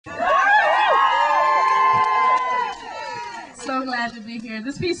glad to be here.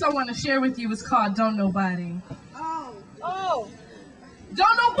 This piece I want to share with you is called Don't Nobody. Oh.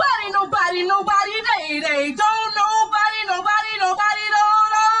 Don't nobody, they. Don't nobody, don't know.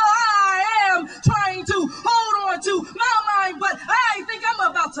 I am trying to hold on to my mind, but I think I'm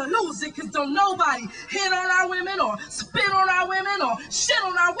about to lose it, cause don't nobody hit on our women or spit on our women or shit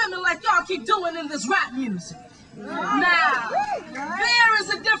on our women like y'all keep doing in this rap music. Now, there is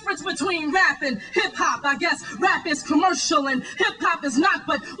a difference between rap and hip-hop. I guess rap is commercial and hip-hop is not,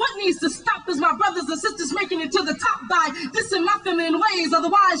 but what needs to stop is my brothers and sisters making it to the top by dissing my feminine ways,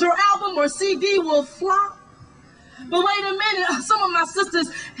 otherwise your album or CD will flop. But wait a minute, some of my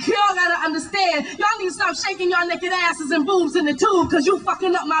sisters, y'all gotta understand, y'all need to stop shaking y'all naked asses and boobs in the tube, cause you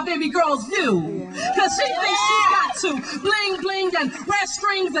fucking up my baby girl's view. Cause she thinks she got to bling bling and red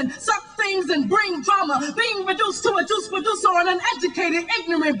strings and suck things and bring drama, being reduced to a juice producer or an uneducated,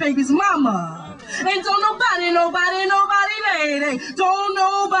 ignorant baby's mama. And don't nobody, they. Don't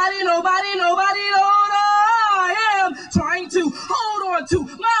nobody, no. I am trying to hold on to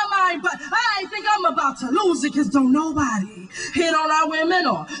my mind, but I think I'm about to lose it, cause don't nobody hit on our women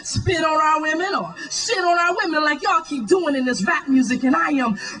or spit on our women or shit on our women like y'all keep doing in this rap music. And I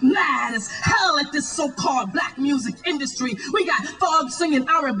am mad as hell at this so-called black music industry. We got thugs singing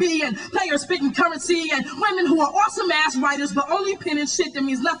R&B and players spitting currency and women who are awesome ass writers but only penning shit that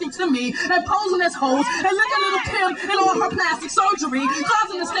means nothing to me and posing as hoes and look at little Kim and all her plastic surgery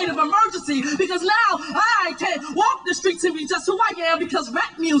causing a state of emergency, because now I can't walk the streets and be just who I am, because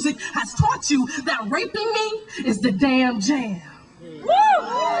rap music has taught you that raping me is the damn jam. Woo!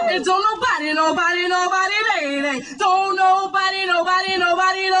 And don't nobody, they. Don't nobody, no. I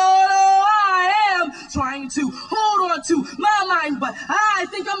am trying to hold on to my mind, but I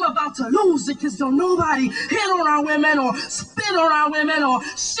think I'm about to lose it, cause don't nobody hit on our women or spit on our women or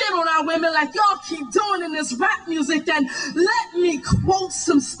shit on our women like y'all keep doing in this rap music. And let me quote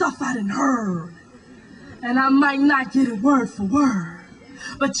some stuff I done heard, and I might not get it word for word,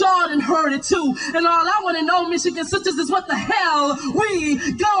 but y'all done heard it too. And all I want to know, Michigan sisters, is what the hell we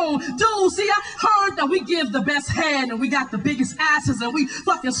gon' do. See, I heard that we give the best head and we got the biggest asses and we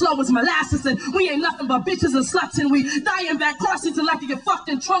fucking slow as molasses and we ain't nothing but bitches and sluts and we die in back car seats and like to get fucked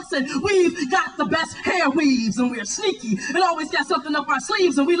in trunks and we've got the best hair weaves and we're sneaky and always got something up our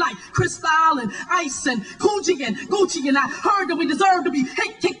sleeves and we like Cristal and Ice and Coochie and Gucci, and I heard that we deserve to be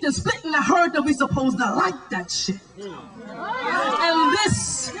hit, kicked and split, and I heard that we supposed to like that shit. And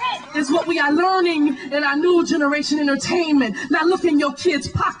this is what we are learning in our new generation entertainment. Now look in your kids'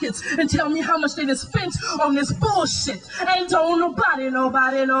 pockets and tell me how much they done spent on this bullshit. And don't nobody, they.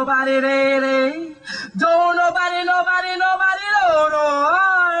 Don't nobody, no.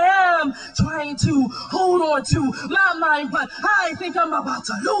 I am trying to hold on to my mind, but I think I'm about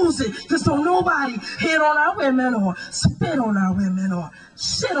to lose it, cause don't nobody hit on our women or spit on our women or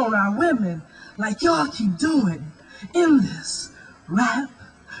shit on our women like y'all keep doing in this rap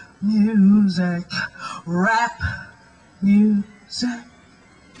music.